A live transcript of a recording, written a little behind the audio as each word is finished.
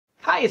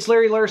it's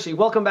Larry Lursey.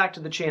 Welcome back to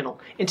the channel.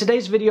 In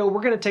today's video,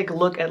 we're going to take a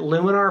look at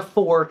Luminar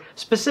 4,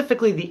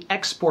 specifically the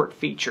export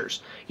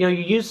features. You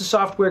use the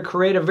software,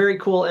 create a very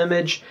cool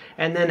image,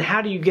 and then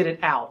how do you get it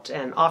out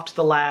and off to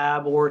the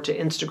lab or to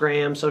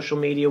Instagram, social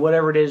media,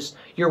 whatever it is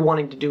you're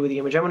wanting to do with the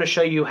image. I'm going to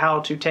show you how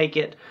to take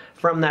it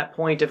from that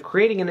point of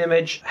creating an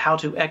image, how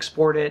to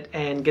export it,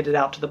 and get it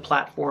out to the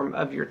platform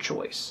of your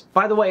choice.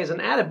 By the way, as an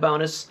added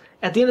bonus,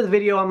 at the end of the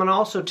video, I'm going to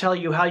also tell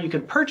you how you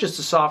can purchase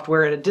the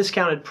software at a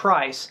discounted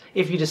price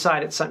if you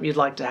decide it's something you'd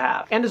like to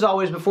have. And as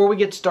always, before we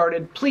get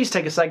started, please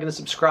take a second to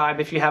subscribe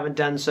if you haven't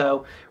done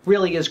so.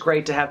 Really is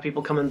great to have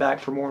people coming back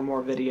for more and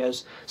more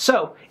videos.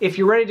 So, if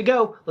you're ready to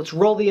go, let's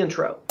roll the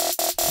intro.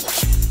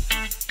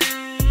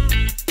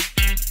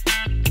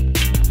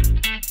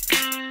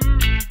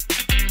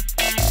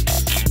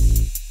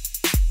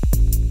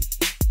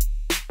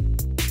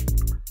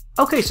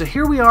 Okay, so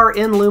here we are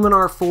in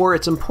Luminar 4.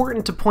 It's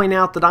important to point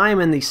out that I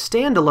am in the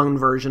standalone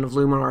version of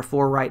Luminar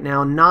 4 right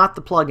now, not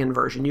the plugin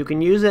version. You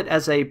can use it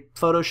as a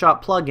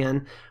Photoshop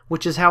plugin,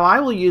 which is how I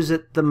will use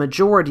it the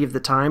majority of the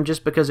time,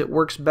 just because it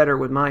works better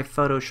with my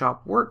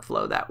Photoshop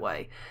workflow that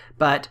way.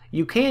 But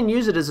you can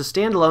use it as a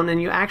standalone,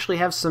 and you actually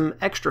have some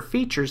extra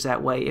features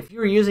that way. If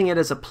you're using it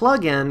as a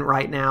plugin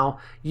right now,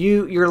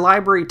 your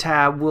library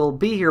tab will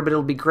be here, but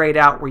it'll be grayed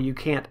out where you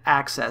can't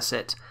access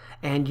it.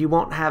 And you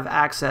won't have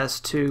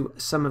access to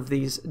some of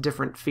these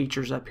different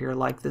features up here,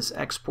 like this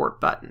export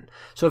button.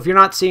 So if you're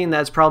not seeing that,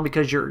 it's probably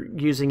because you're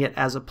using it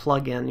as a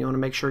plugin. You want to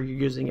make sure you're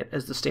using it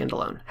as the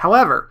standalone.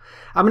 However,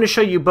 I'm going to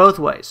show you both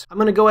ways. I'm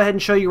going to go ahead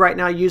and show you right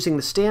now using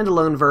the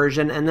standalone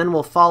version, and then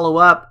we'll follow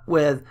up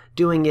with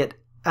doing it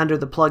under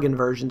the plugin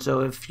version.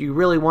 So if you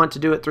really want to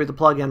do it through the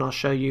plugin, I'll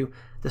show you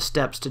the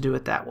steps to do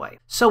it that way.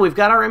 So we've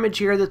got our image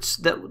here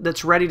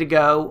that's ready to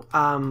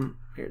go.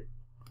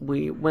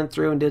 We went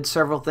through and did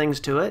several things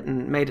to it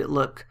and made it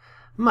look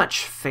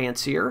much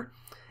fancier.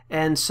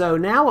 And so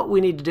now what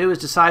we need to do is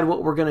decide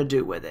what we're going to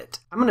do with it.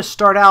 I'm going to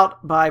start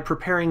out by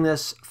preparing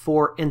this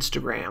for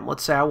Instagram.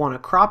 Let's say I want to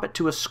crop it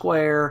to a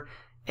square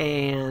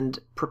and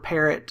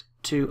prepare it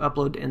to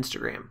upload to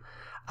Instagram.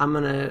 I'm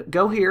going to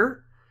go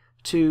here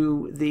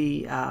to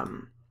the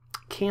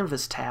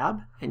Canvas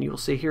tab, and you will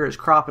see here is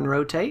crop and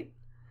rotate.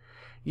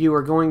 You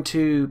are going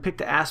to pick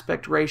the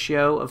aspect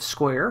ratio of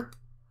square,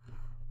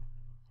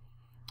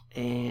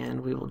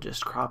 and we will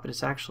just crop it.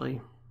 It's actually,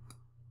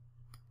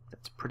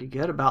 that's pretty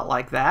good, about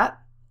like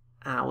that.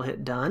 I will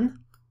hit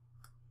done.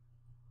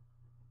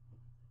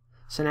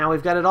 So now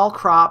we've got it all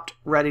cropped,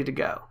 ready to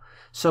go.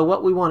 So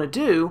what we want to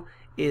do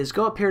is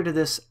go up here to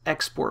this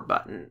export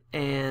button,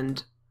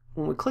 and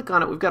when we click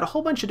on it, we've got a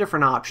whole bunch of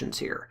different options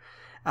here.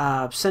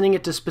 Sending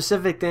it to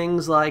specific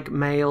things like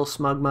mail,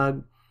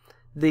 SmugMug.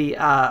 The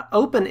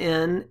open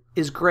in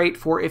is great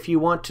for if you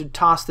want to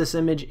toss this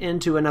image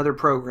into another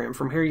program.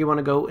 From here you want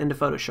to go into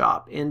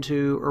Photoshop,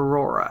 into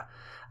Aurora,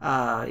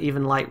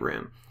 even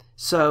Lightroom.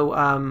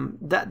 So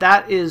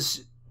that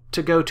is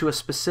to go to a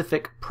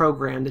specific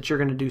program that you're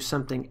going to do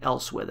something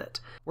else with it.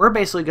 We're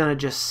basically going to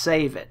just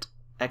save it,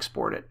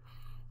 export it.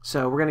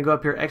 So we're going to go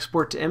up here,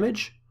 export to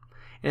image,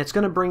 and it's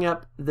going to bring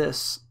up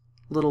this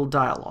little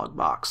dialog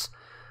box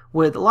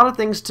with a lot of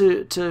things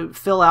to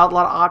fill out, a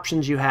lot of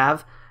options you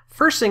have.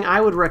 First thing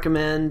I would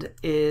recommend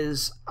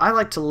is I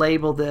like to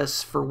label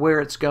this for where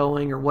it's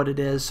going or what it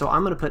is. So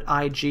I'm going to put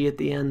IG at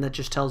the end. That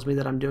just tells me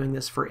that I'm doing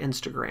this for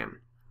Instagram.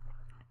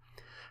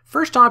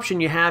 First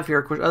option you have here,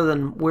 of course, other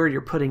than where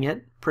you're putting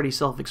it, pretty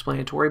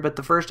self-explanatory, but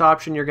the first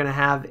option you're going to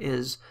have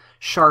is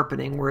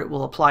sharpening, where it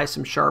will apply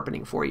some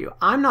sharpening for you.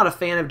 I'm not a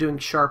fan of doing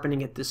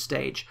sharpening at this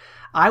stage.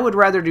 I would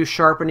rather do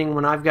sharpening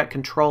when I've got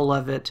control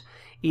of it,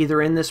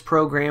 either in this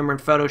program or in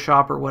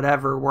Photoshop or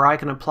whatever, where I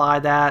can apply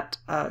that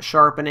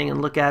sharpening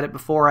and look at it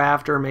before,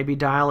 after, maybe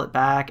dial it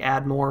back,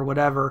 add more,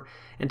 whatever,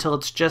 until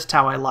it's just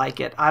how I like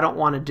it. I don't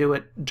want to do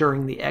it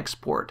during the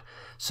export.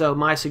 So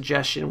my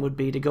suggestion would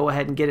be to go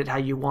ahead and get it how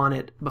you want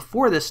it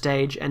before this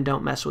stage and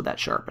don't mess with that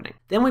sharpening.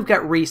 Then we've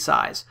got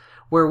Resize,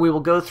 where we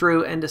will go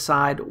through and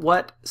decide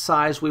what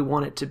size we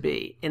want it to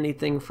be.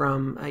 Anything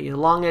from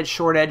long edge,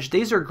 short edge.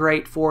 These are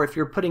great for if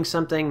you're putting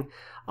something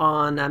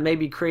on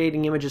maybe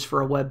creating images for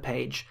a web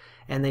page,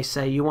 and they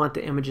say you want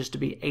the images to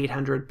be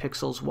 800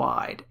 pixels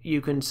wide.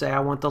 You can say I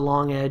want the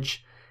long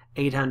edge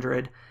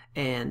 800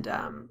 and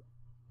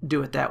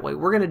do it that way.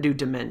 We're going to do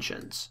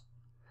dimensions,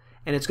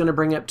 and it's going to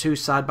bring up two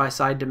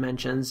side-by-side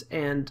dimensions.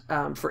 And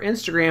for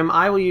Instagram,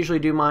 I will usually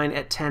do mine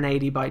at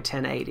 1080 by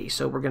 1080.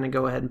 So we're going to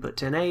go ahead and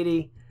put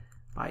 1080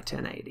 by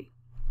 1080.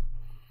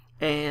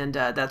 And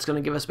that's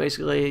going to give us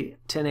basically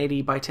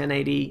 1080 by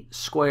 1080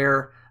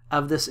 square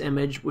of this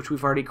image, which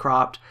we've already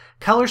cropped.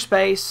 Color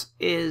space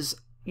is,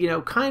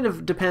 kind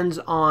of depends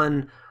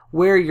on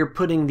where you're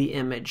putting the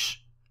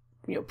image.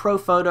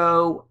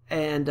 ProPhoto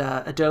and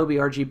Adobe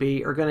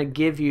RGB are going to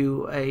give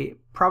you a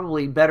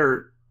probably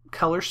better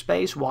color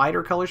space,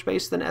 wider color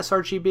space than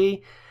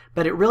sRGB,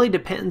 but it really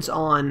depends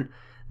on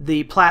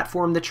the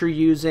platform that you're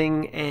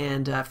using.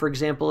 And for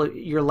example,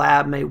 your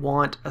lab may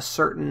want a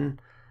certain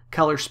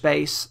color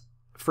space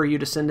for you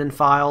to send in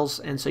files,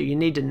 and so you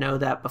need to know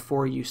that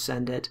before you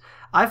send it.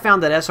 I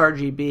found that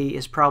sRGB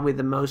is probably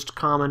the most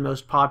common,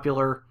 most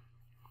popular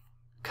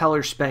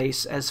color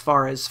space as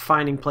far as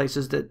finding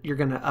places that you're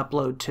going to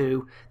upload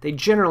to. They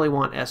generally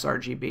want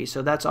sRGB,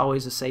 so that's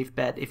always a safe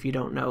bet if you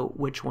don't know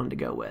which one to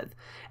go with.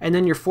 And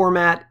then your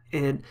format,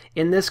 in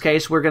this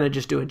case we're going to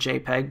just do a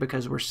JPEG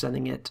because we're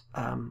sending it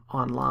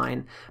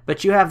online,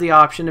 but you have the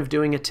option of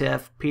doing a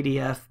TIFF,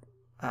 PDF,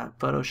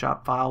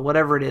 Photoshop file,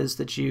 whatever it is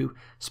that you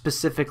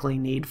specifically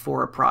need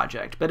for a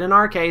project. But in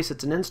our case,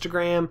 it's an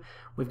Instagram.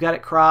 We've got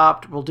it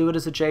cropped. We'll do it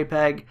as a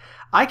JPEG.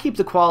 I keep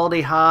the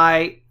quality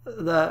high.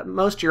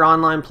 Most of your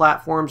online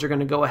platforms are going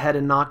to go ahead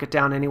and knock it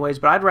down anyways,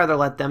 but I'd rather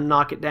let them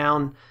knock it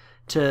down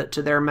to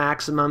their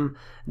maximum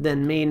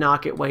than me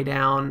knock it way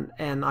down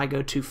and I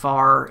go too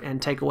far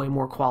and take away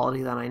more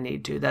quality than I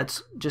need to.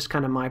 That's just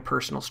kind of my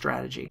personal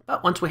strategy.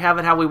 But once we have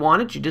it how we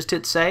want it, you just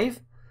hit save.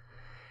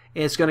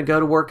 It's going to go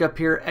to work up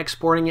here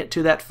exporting it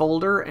to that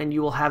folder, and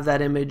you will have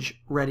that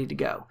image ready to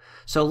go.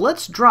 So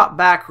let's drop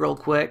back real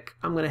quick.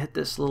 I'm going to hit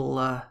this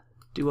little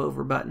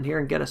do-over button here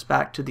and get us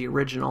back to the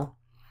original.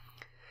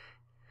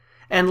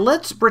 And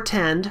let's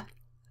pretend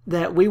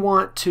that we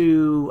want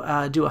to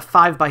do a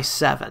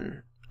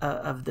 5x7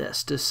 of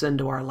this to send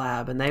to our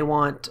lab, and they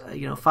want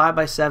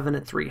 5x7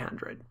 at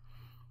 300.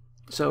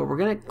 So we're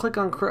going to click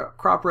on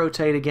crop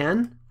rotate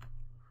again.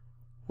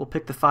 We'll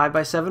pick the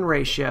 5x7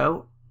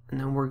 ratio, and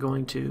then we're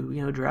going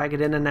to drag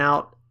it in and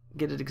out,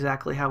 get it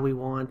exactly how we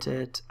want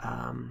it.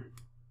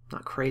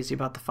 Not crazy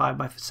about the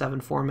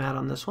 5x7 format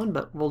on this one,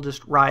 but we'll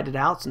just ride it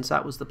out since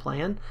that was the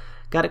plan.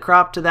 Got it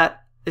cropped to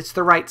that. It's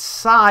the right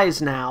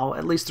size now,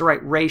 at least the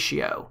right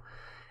ratio.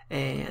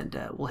 And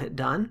we'll hit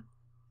done.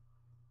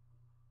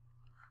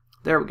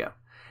 There we go.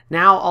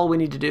 Now all we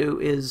need to do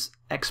is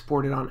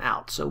export it on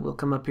out. So we'll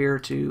come up here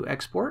to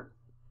export,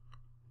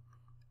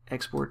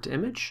 export to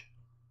image.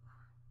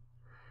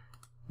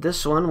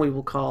 This one we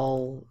will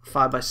call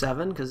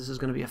 5x7 because this is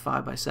going to be a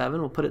 5x7.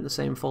 We'll put it in the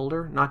same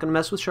folder. Not going to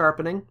mess with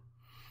sharpening.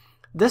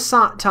 This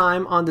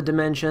time on the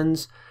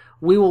dimensions,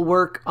 we will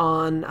work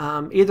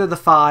on either the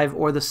 5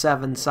 or the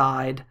 7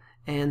 side.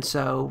 And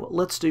so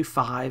let's do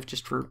 5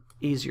 just for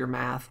easier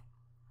math.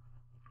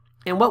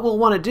 And what we'll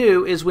want to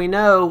do is we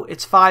know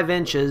it's 5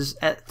 inches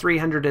at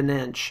 300 an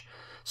inch.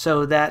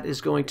 So that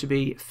is going to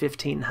be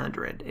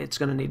 1500. It's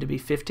going to need to be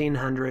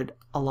 1500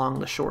 along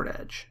the short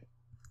edge.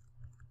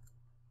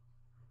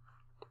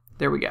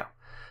 There we go.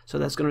 So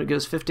that's going to give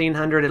us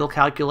 1500. It'll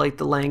calculate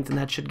the length, and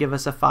that should give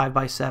us a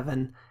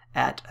 5x7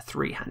 at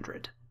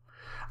 300.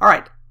 All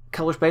right,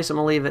 color space, I'm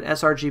going to leave it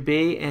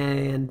sRGB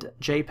and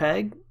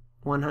JPEG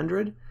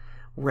 100,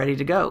 ready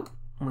to go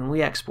when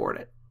we export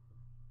it.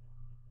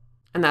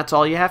 And that's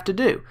all you have to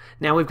do.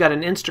 Now we've got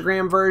an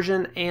Instagram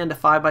version and a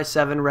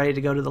 5x7 ready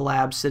to go to the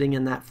lab sitting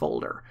in that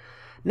folder.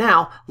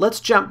 Now let's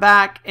jump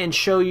back and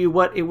show you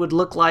what it would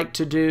look like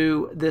to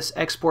do this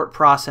export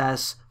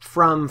process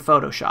from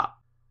Photoshop.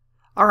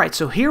 Alright,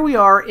 so here we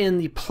are in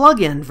the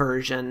plugin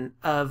version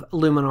of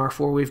Luminar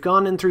 4. We've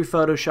gone in through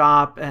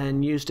Photoshop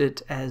and used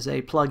it as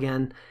a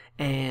plugin,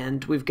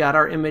 and we've got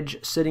our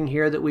image sitting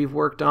here that we've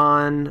worked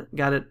on,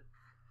 got it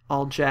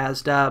all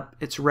jazzed up,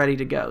 it's ready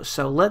to go.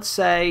 So let's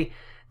say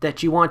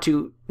that you want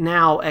to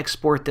now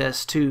export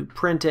this, to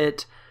print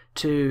it,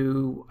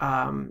 to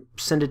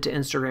send it to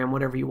Instagram,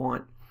 whatever you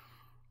want.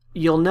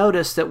 You'll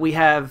notice that we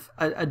have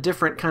a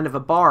different kind of a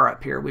bar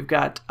up here. We've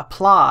got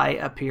apply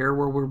up here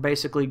where we're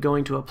basically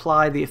going to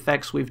apply the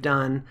effects we've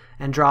done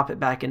and drop it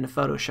back into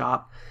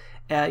Photoshop.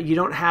 You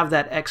don't have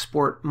that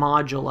export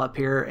module up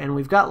here, and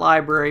we've got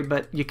library,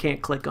 but you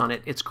can't click on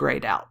it. It's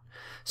grayed out.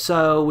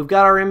 So we've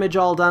got our image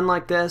all done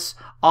like this.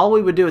 All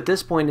we would do at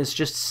this point is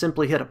just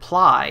simply hit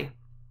apply.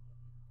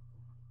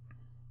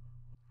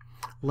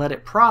 Let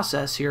it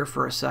process here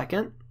for a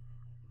second.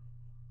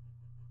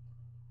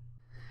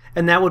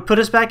 And that would put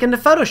us back into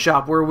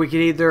Photoshop, where we could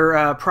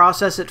either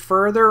process it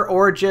further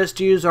or just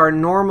use our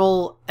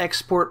normal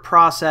export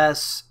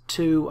process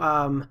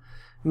to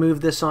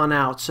move this on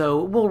out.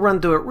 So we'll run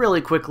through it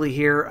really quickly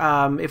here.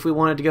 If we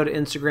wanted to go to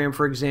Instagram,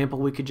 for example,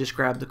 we could just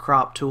grab the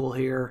crop tool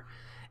here,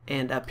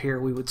 and up here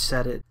we would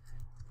set it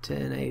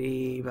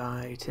 1080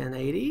 by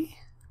 1080.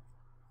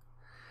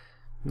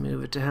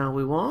 Move it to how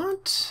we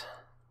want.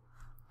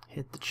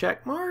 Hit the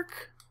check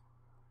mark,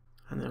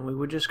 and then we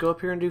would just go up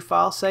here and do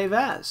File, Save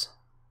As.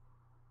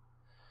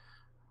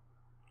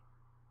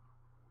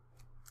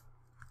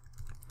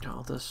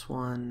 Call this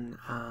one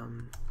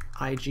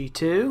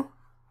IG2.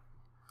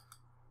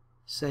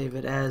 Save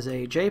it as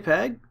a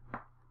JPEG,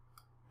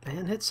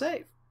 and hit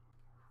save.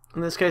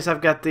 In this case,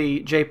 I've got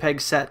the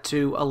JPEG set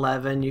to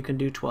 11. You can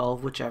do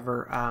 12,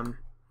 whichever.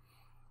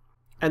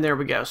 And there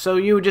we go. So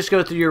you would just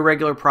go through your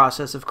regular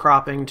process of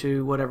cropping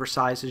to whatever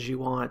sizes you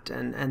want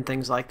and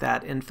things like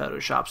that in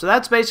Photoshop. So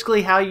that's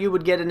basically how you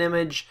would get an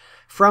image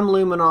from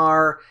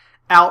Luminar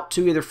out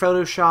to either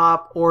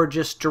Photoshop or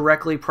just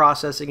directly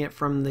processing it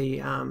from the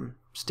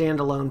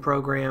standalone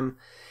program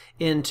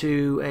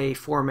into a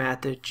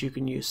format that you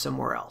can use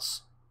somewhere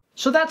else.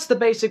 So that's the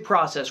basic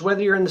process.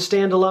 Whether you're in the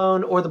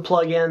standalone or the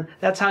plugin,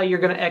 that's how you're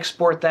going to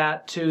export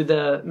that to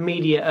the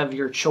media of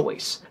your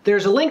choice.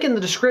 There's a link in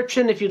the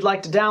description if you'd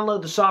like to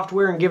download the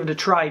software and give it a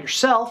try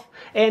yourself.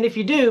 And if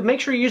you do, make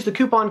sure you use the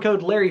coupon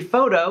code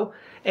LarryPhoto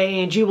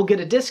and you will get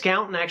a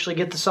discount and actually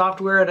get the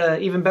software at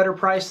an even better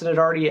price than it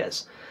already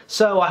is.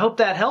 So I hope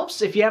that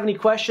helps. If you have any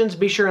questions,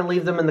 be sure and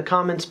leave them in the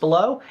comments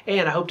below.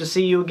 And I hope to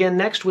see you again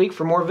next week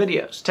for more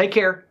videos. Take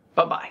care.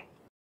 Bye-bye.